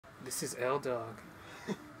This is L-Dog.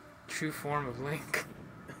 True form of Link.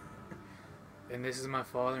 And this is my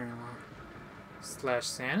father-in-law. Slash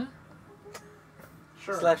Santa?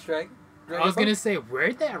 Sure. Slash Dragon. I was gonna say,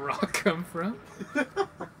 where'd that rock come from?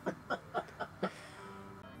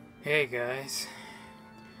 Hey guys.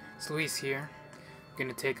 It's Luis here. I'm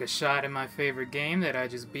gonna take a shot at my favorite game that I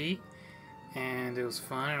just beat. And it was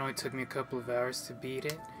fun. It only took me a couple of hours to beat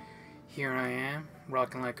it. Here I am,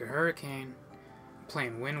 rocking like a hurricane.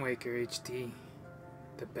 Playing Wind Waker HD.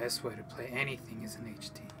 The best way to play anything is in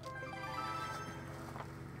HD.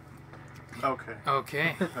 Okay.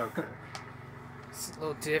 Okay. Okay. It's a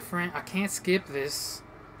little different. I can't skip this.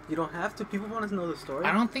 You don't have to. People want to know the story.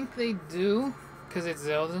 I don't think they do, because it's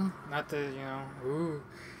Zelda. Not that, you know, ooh.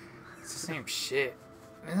 It's the same shit.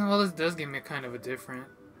 And, well, this does give me kind of a different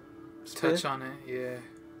touch on it, yeah.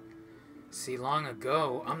 See, long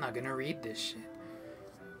ago, I'm not gonna read this shit.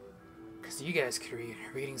 Because you guys can read.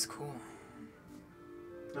 Reading's cool.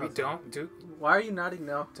 No, Why are you nodding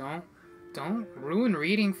now? Don't ruin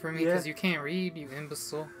reading for me because you can't read, you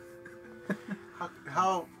imbecile.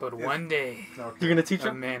 How? But one day, You're gonna teach a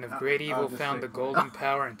him? man of great evil found the golden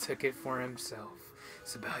power and took it for himself.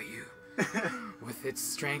 It's about you. With its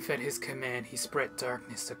strength at his command, he spread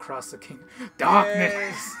darkness across the kingdom.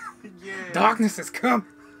 Darkness! Yes. Darkness has come!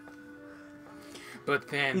 But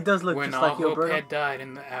then, He does look when just all like hope Gilberto. had died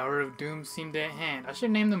and the hour of doom seemed at hand, I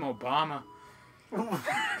should name them Obama.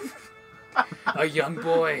 A young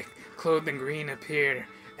boy, clothed in green, appeared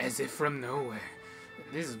as if from nowhere.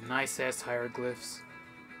 These are nice-ass hieroglyphs.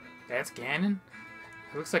 That's Ganon?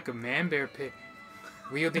 It looks like a man-bear pig.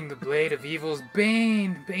 Wielding the blade of evil's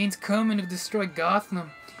Bane. Bane's coming to destroy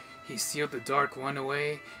Gotham. He sealed the Dark One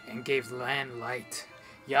away and gave land light.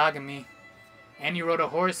 Yagami. And he rode a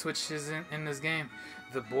horse, which is in this game.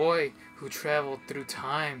 The boy who traveled through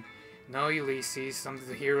time. No, Ulysses, I'm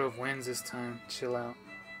the hero of winds this time. Chill out.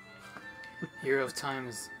 Hero of time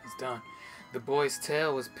is done. The boy's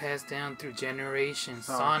tale was passed down through generations,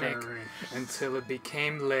 Sonic, until it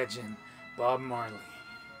became legend. Bob Marley.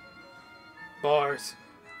 Bars.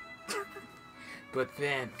 But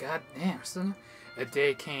then, goddamn, son, a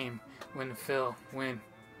day came when the wind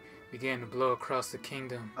began to blow across the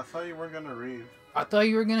kingdom. I thought you weren't gonna read. I thought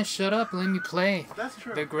you were gonna shut up and let me play. That's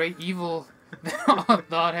true. The great evil that all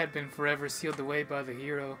thought had been forever sealed away by the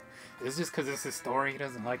hero. It's just because it's his story. He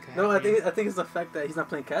doesn't like it. No, I think it's the fact that he's not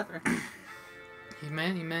playing Catherine. You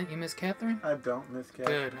miss Catherine? I don't miss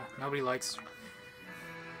Catherine. Good. Nobody likes her.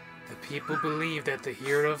 The people believed that the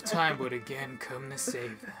hero of time would again come to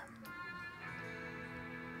save them.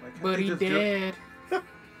 But he did. Why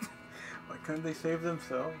couldn't they save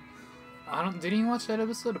themselves? Didn't you watch that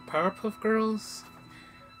episode of Powerpuff Girls?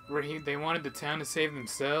 Where they wanted the town to save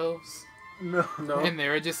themselves? No. And they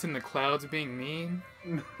were just in the clouds being mean?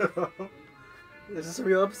 No. Is this a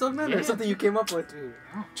real episode, man? Or something you came up with? Dude,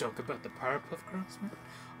 I don't joke about the Powerpuff Girls, man.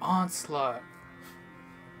 Onslaught.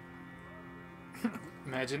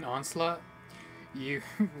 Imagine Onslaught.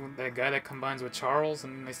 That guy that combines with Charles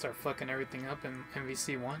and they start fucking everything up in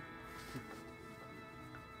MVC1.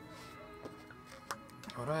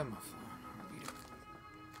 What do I have my phone?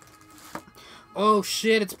 Oh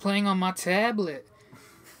shit, it's playing on my tablet.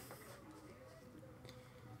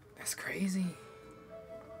 That's crazy.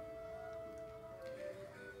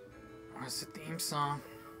 Where's the theme song?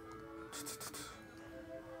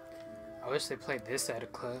 I wish they played this at a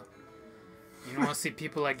club. You don't want to see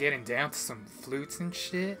people like getting down to some flutes and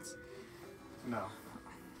shit? No.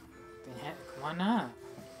 Why not?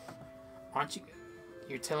 Aren't you...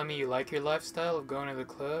 You're telling me you like your lifestyle of going to the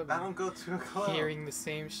club? I don't go to a club. Hearing the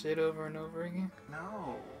same shit over and over again?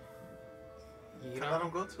 No. You I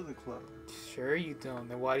don't go to the club. Sure you don't.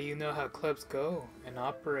 Then why do you know how clubs go and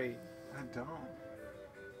operate? I don't.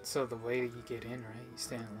 So the way that you get in, right? You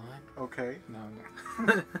stand in line? Okay.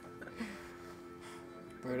 No.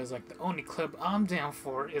 Berto's like, the only club I'm down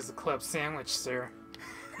for is a club sandwich, sir.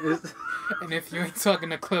 And if you ain't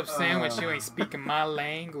talking a club sandwich, you ain't speaking my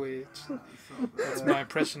language. That's my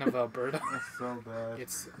impression of Alberta. That's so bad.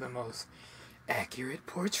 It's the most accurate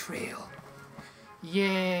portrayal.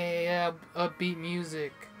 Yeah, upbeat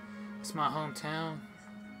music. It's my hometown.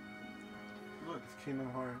 Look, it's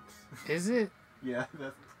Kingdom Hearts. Is it? Yeah,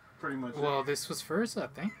 that's pretty much Well, it. this was first, I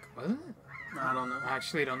think. Wasn't it? I don't know. I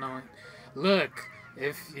actually don't know it. Look,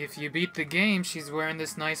 if you beat the game, she's wearing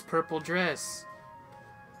this nice purple dress.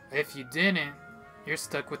 If you didn't, you're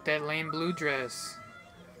stuck with that lame blue dress.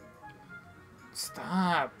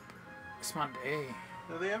 Stop. It's my day.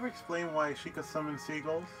 Do they ever explain why she could summon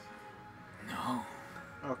seagulls? No.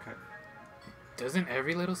 Okay. Doesn't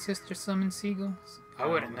every little sister summon seagulls? I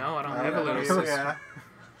wouldn't know. I don't have a little sister. Yeah.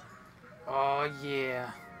 Oh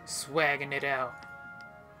yeah, swagging it out.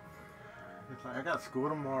 It's like, I got school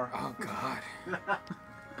tomorrow. Oh god.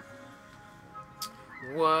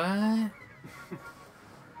 What?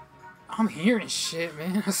 I'm hearing shit,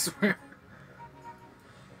 man. I swear.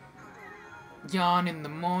 Yawn in the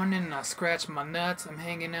morning. I scratch my nuts. I'm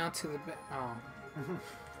hanging out to the bed. Oh.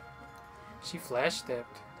 She flash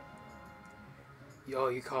stepped. Yo,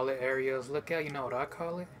 you call it Ariel's lookout? You know what I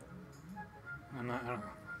call it? I don't know.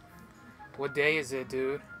 What day is it,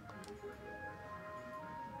 dude?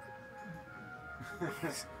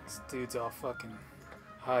 This dude's all fucking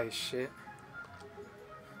high as shit.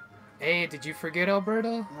 Hey, did you forget,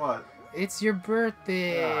 Alberto? What? It's your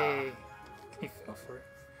birthday. He fell for it.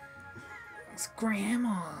 It's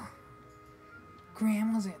Grandma.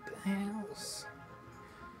 Grandma's at the house.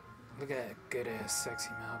 Look at that good ass sexy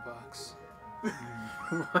mailbox.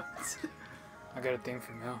 What? I got a thing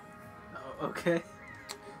for mail. Oh, okay.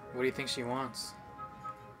 What do you think she wants?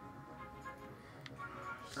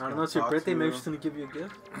 I don't know, it's your birthday, maybe she's gonna give you a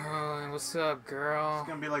gift. Oh, what's up, girl? It's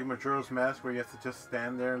gonna be like Majora's Mask where you have to just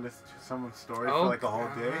stand there and listen to someone's story Oh, for like a whole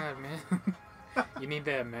day. God, man. You need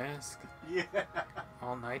that mask. Yeah.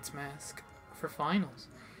 All nights mask for finals.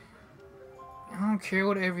 I don't care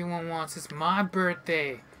what everyone wants. It's my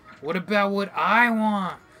birthday. What about what I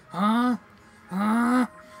want? Huh? Huh?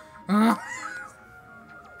 Huh?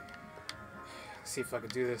 See if I can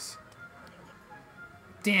do this.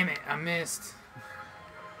 Damn it, I missed.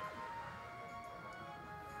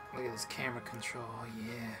 Look at this camera control. Oh,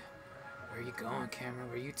 yeah. Where you going, camera?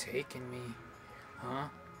 Where you taking me? Huh?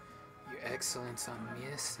 Your excellence, I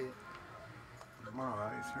missed it. My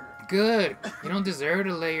eyes hurt. Good. You don't deserve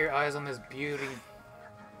to lay your eyes on this beauty.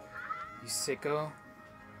 You sicko.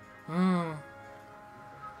 Oh.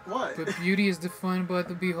 What? But beauty is defined by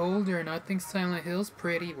the beholder, and I think Silent Hill's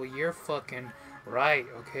pretty. Well, you're fucking right,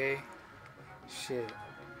 okay? Shit.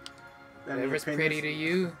 Any Whatever's pretty to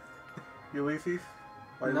you. Ulysses?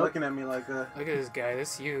 Why are you Nope. looking at me like that? Look at this guy.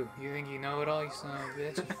 That's you. You think you know it all, you son of a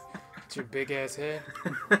bitch? It's your big ass head.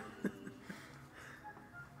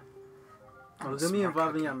 Oh, is it me Smart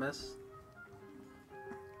involving cookie. a mess?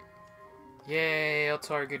 Yay,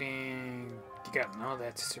 targeting. You gotta know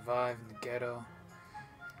that to survive in the ghetto.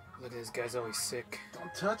 Look at this guy's always sick.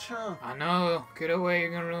 Don't touch him. I know. Get away.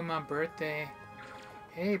 You're gonna ruin my birthday.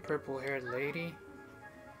 Hey, purple-haired lady.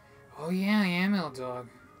 Oh yeah, I am L-Dog.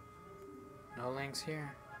 No links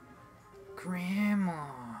here. Grandma.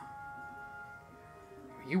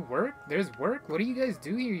 You work? There's work? What do you guys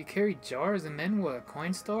do here? You carry jars and then what?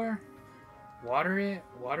 Coinstar? Water it?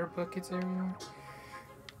 Water buckets everywhere?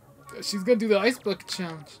 She's gonna do the ice bucket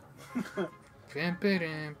challenge. Huh.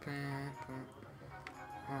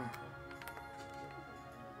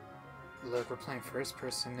 Look, we're playing first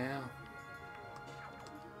person now.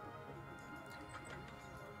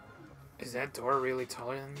 Is that door really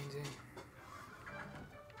taller than me, dude?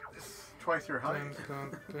 It's twice your height.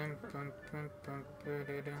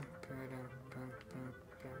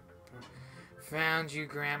 Found you,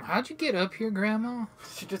 Grandma. How'd you get up here, Grandma?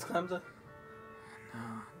 She just climbed up.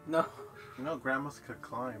 No. No. You know, grandmas could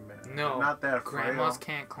climb, man. No. They're not that Grandmas frail.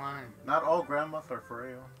 can't climb. Not all grandmas are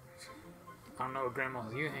frail. I don't know what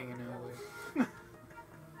grandmas you hanging out with.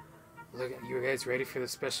 Look, you guys ready for the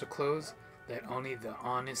special clothes that only the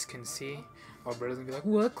honest can see? Our brother's gonna be like,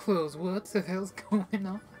 what clothes? What the hell's going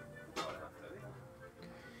on?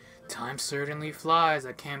 Time certainly flies.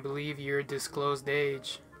 I can't believe your disclosed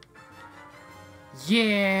age.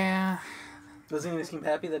 Yeah. Doesn't he seem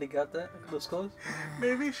happy that he got those clothes?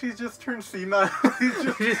 Maybe she's just turned senile. He's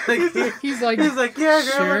like, yeah,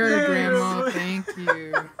 sure, Grandma, thank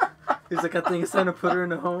you. He's like, I think it's time to put her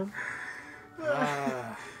in a home.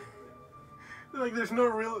 Like, there's no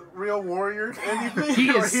real warrior, anything.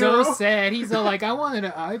 He or is so hero. sad. He's all like, I wanted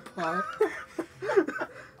an iPod.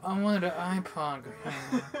 I wanted an iPod,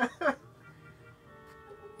 Grandma.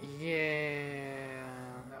 Yeah.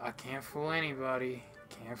 I can't fool anybody.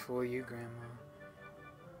 Can't fool you, Grandma.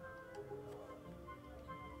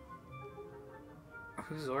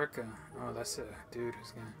 Who's Orca? Oh, that's a dude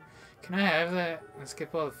who's gonna... Can I have that and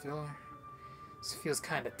skip all the filler? This feels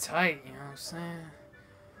kind of tight, you know what I'm saying?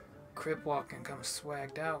 Crip walking comes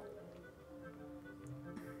swagged out.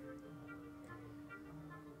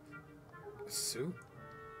 Soup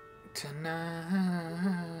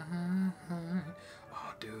tonight.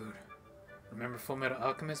 Oh, dude. Remember Full Metal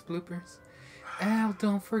Alchemist bloopers? Al,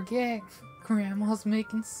 don't forget, Grandma's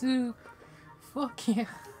making soup. Fuck yeah.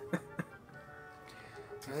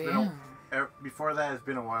 Oh, yeah. Before that, it's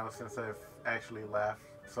been a while since I've actually laughed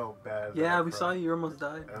so bad. Yeah, we saw you almost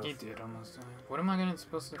died. You did almost die. What am I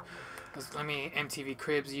supposed to... Let me MTV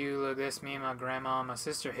Cribs you. Look, that's me and my grandma and my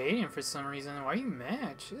sister hating for some reason. Why are you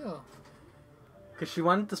mad? Chill. Because she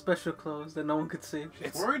wanted the special clothes that no one could see.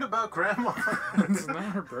 She's worried about grandma. It's not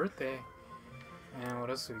her birthday. And what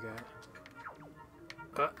else we got?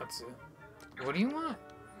 That's it. What do you want?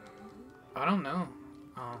 I don't know.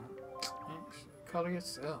 Color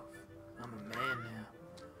yourself. I'm a man now.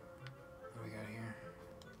 What do we got here?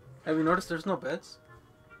 Have you noticed there's no beds?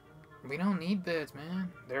 We don't need beds,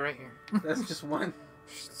 man. They're right here. That's just one.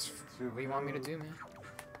 What do you want me to do, man?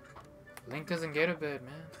 Link doesn't get a bed,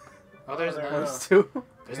 man. Oh, there's there no. There's two.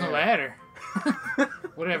 There's no ladder.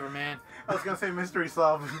 Whatever, man. I was gonna say mystery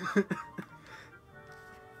solved.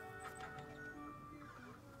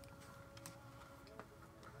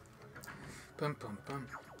 Bum bum bum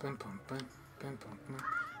bum bum bum bum bum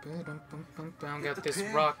bum bum bum bum bum. Got the this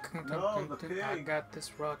pig. rock. No, the I pig. got this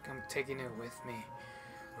rock. I'm taking it with me.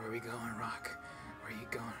 Where are we going, Rock? Where are you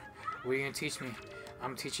going? What are you gonna teach me?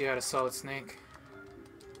 I'm gonna teach you how to solid snake.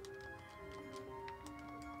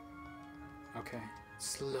 Okay.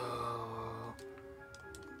 Slow.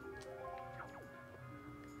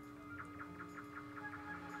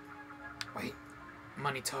 Wait.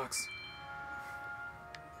 Money talks.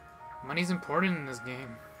 Money's important in this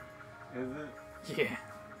game. Is it? Yeah.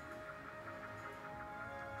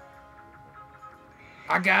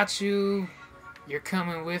 I got you. You're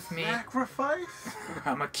coming with me. Sacrifice?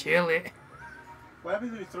 I'ma kill it. What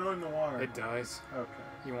happens if you throw it in the water? It dies. Okay.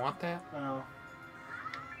 You want that? No.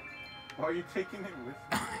 Why are you taking it with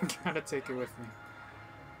you? I gotta take it with me.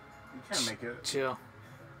 You can't make it. Chill.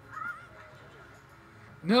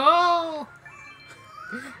 No!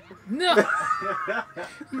 No!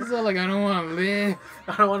 He's all like, I don't want to live.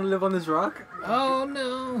 I don't want to live on this rock. Oh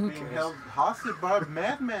no! Who Being cares? held hostage by a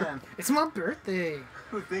madman It's my birthday.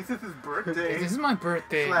 who thinks it's his birthday. This is my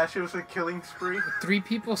birthday. Slash, it was a killing spree. 3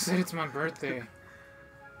 people said it's my birthday.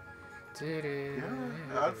 Yeah,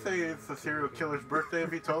 I'd say it's a serial killer's birthday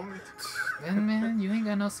if he told me. Then man, you ain't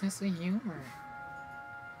got no sense of humor.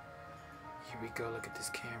 Here we go. Look at this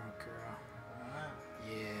camera, girl.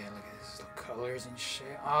 Yeah, look at this colors and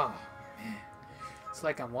shit. Oh man, it's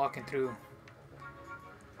like I'm walking through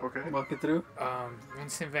Okay. Walking through.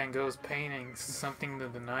 Vincent Van Gogh's painting, Something to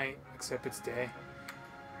the Night, except it's day.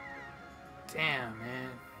 Damn, man,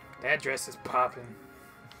 that dress is popping.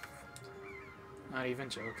 Not even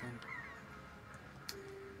joking.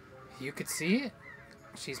 You could see it.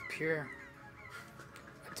 She's pure.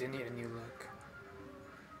 I do need a new look.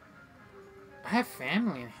 I have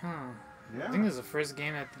family, huh? Yeah. I think this is the first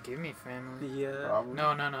game that gave me family. The Probably.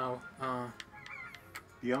 No.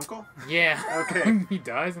 The uncle? Yeah. Okay. He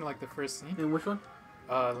dies in like the first scene. in which one?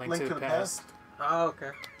 Link to the Past. Oh,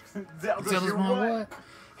 okay. Zelda's Zelda's your my what? what?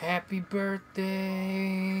 Happy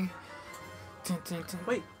birthday. Dun, dun, dun.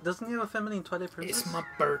 Wait, doesn't he have a family in Twilight Princess? It's my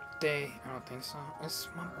birthday. I don't think so. It's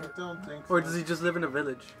my I birthday. don't think so. Or does he just live in a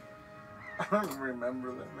village? I don't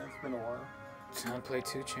remember that, man. It's been a while. Sound play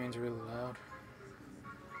 2 chains really loud.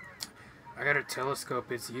 I got a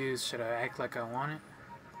telescope. It's used. Should I act like I want it?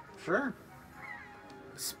 Sure.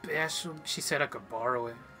 Special. She said I could borrow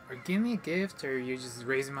it. Or give me a gift, or you're just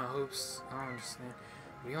raising my hopes. I don't understand.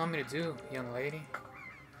 What do you want me to do, young lady?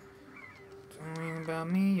 Talking about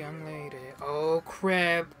me, young lady. Oh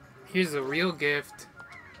crap. Here's a real gift.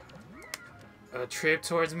 A trip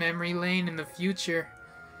towards memory lane in the future.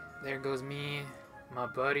 There goes me, my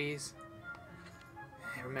buddies.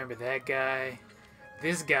 I remember that guy.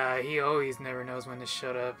 This guy, he always never knows when to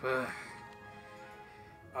shut up.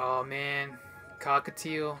 Oh man.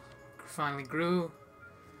 Cockatiel finally grew.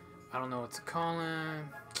 I don't know what to call him.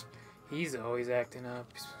 He's always acting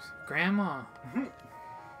up. Grandma.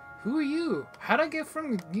 Who are you? How'd I get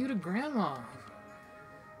from you to Grandma?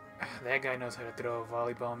 That guy knows how to throw a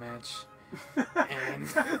volleyball match. And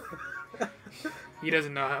he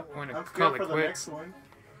doesn't know when to I'm call scared it for the quits. next one.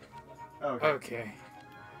 Okay. Okay.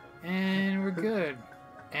 And we're good.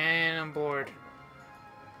 And I'm bored.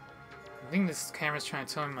 I think this camera's trying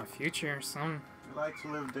to tell me my future or something. You like to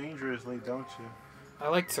live dangerously, don't you? I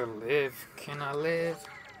like to live. Can I live?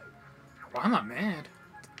 Why am I mad?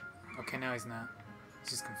 Okay, now he's not.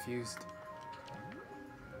 He's just confused.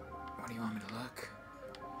 What do you want me to look?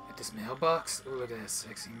 At this mailbox? Ooh, look at that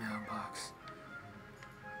sexy mailbox.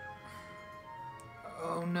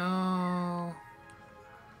 Oh no.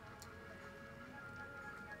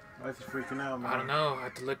 Why is he freaking out, man? I don't know. I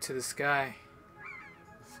have to look to the sky.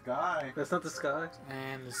 The sky. That's not the sky.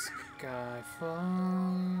 And the sky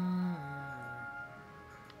falls.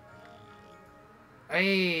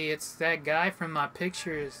 Hey, it's that guy from my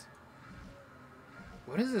pictures.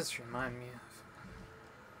 What does this remind me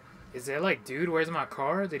of? Is that like, dude, where's my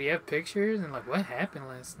car? Did he have pictures? And like, what happened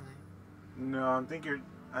last night? No, I think you're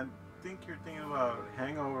thinking about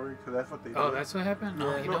Hangover because that's what they. Oh, did. that's what happened. Yeah.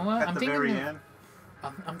 Oh, you know Well, what? At the very end.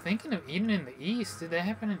 I'm thinking of Eden in the East. Did that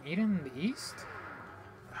happen in Eden in the East?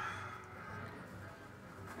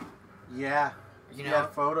 Yeah. You He know, had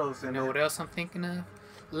photos you and know what else I'm thinking of?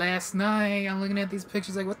 Last night, I'm looking at these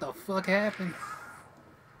pictures like, what the fuck happened?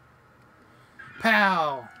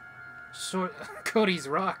 Pow! Short Cody's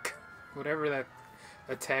Rock. Whatever that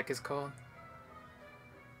attack is called.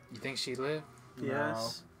 You think she lived?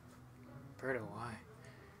 Yes. Berto, why?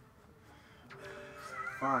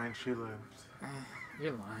 Fine, she lived.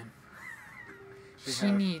 You're lying. She She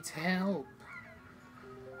had- needs help.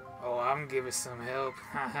 Oh, I'm giving some help.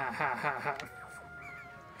 Ha ha ha ha ha.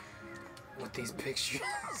 With these pictures.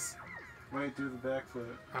 Wait, do the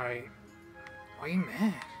backflip. Alright. Why are you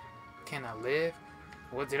mad? Can I live?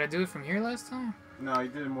 What, did I do it from here last time? No, he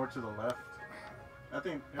did it more to the left. I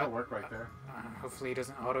think it'll work right there. Hopefully he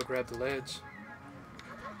doesn't auto-grab the ledge.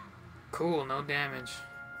 Cool, no damage.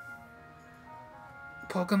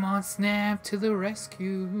 Pokemon Snap to the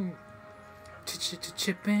rescue.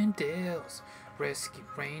 Chip and Dale's Rescue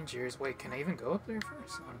Rangers. Wait, can I even go up there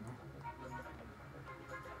first? I don't know.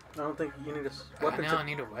 I don't think you need a I weapon. know I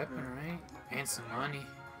need a weapon, right? And some money.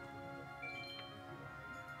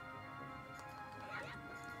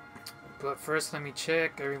 But first, let me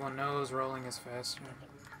check. Everyone knows rolling is faster.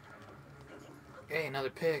 Hey, another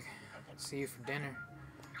pig. See you for dinner.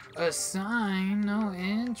 A sign, no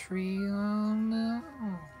entry. Oh no.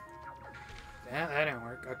 That didn't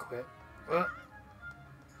work. I quit. Oh.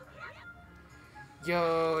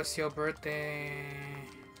 Yo, it's your birthday.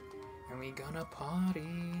 And we gonna party.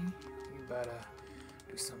 You better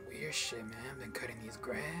do some weird shit, man. I've been cutting these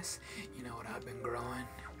grass. You know what I've been growing?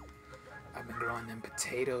 I've been growing them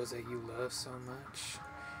potatoes that you love so much.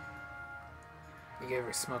 You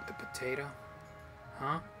ever smoked a potato?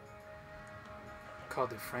 Huh?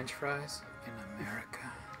 Called it French fries in America.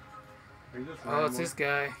 Are you just Oh, it's rambling? this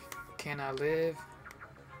guy. Can I live?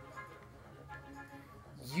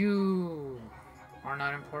 You are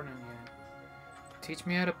not important yet. Teach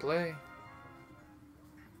me how to play.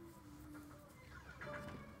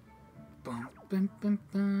 Bum, bum, bum,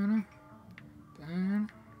 bum, bum.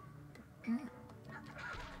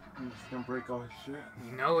 I'm just gonna break all his shit.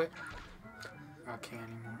 You know it. I can't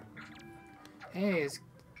anymore. Hey,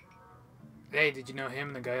 hey, did you know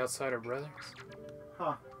him, the guy outside our brothers?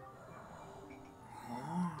 Huh.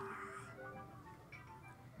 Oh.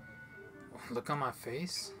 Look on my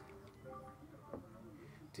face.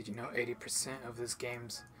 Did you know 80% of this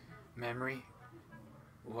game's memory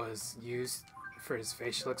was used for his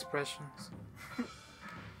facial expressions?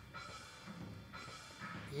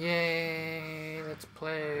 Yay, let's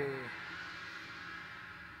play.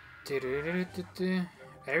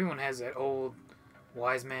 Everyone has that old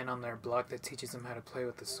wise man on their block that teaches them how to play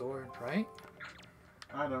with the sword, right?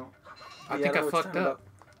 I don't. I Yeah, think I I know what you're fucked talking up.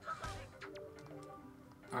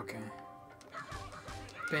 Okay.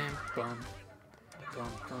 Bam, bum. Bum,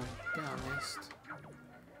 bum. Yeah, I missed.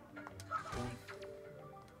 Boom.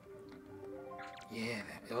 Yeah,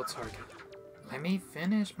 that L target. Let me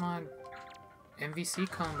finish my MVC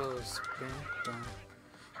combos. Bam, bum.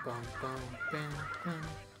 Bum, bum, bam, bam.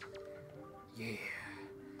 Yeah.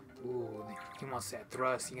 Ooh, he wants that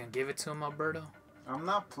thrust. You gonna give it to him, Alberto? I'm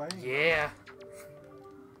not playing. Yeah.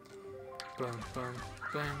 Boom, boom,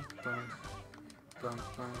 boom, boom. Boom,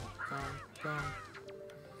 boom, boom, boom.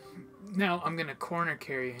 Now I'm gonna corner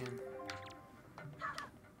carry him.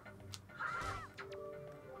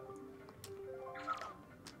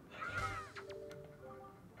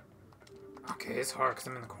 Okay, it's hard because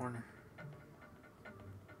I'm in the corner.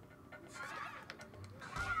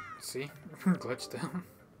 See? Glitched down.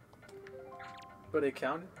 But it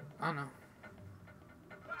counted. I know.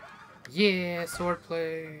 Yeah,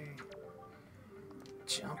 swordplay.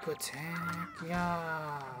 Jump attack,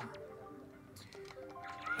 yeah.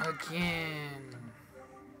 Again.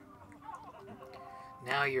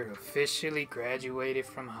 Now you're officially graduated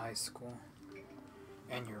from high school.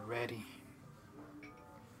 And you're ready.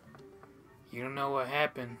 You don't know what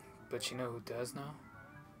happened, but you know who does know?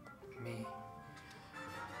 Me.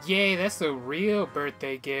 Yay, that's a real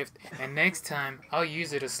birthday gift. And next time, I'll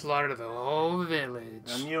use it to slaughter the whole village.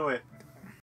 I knew it.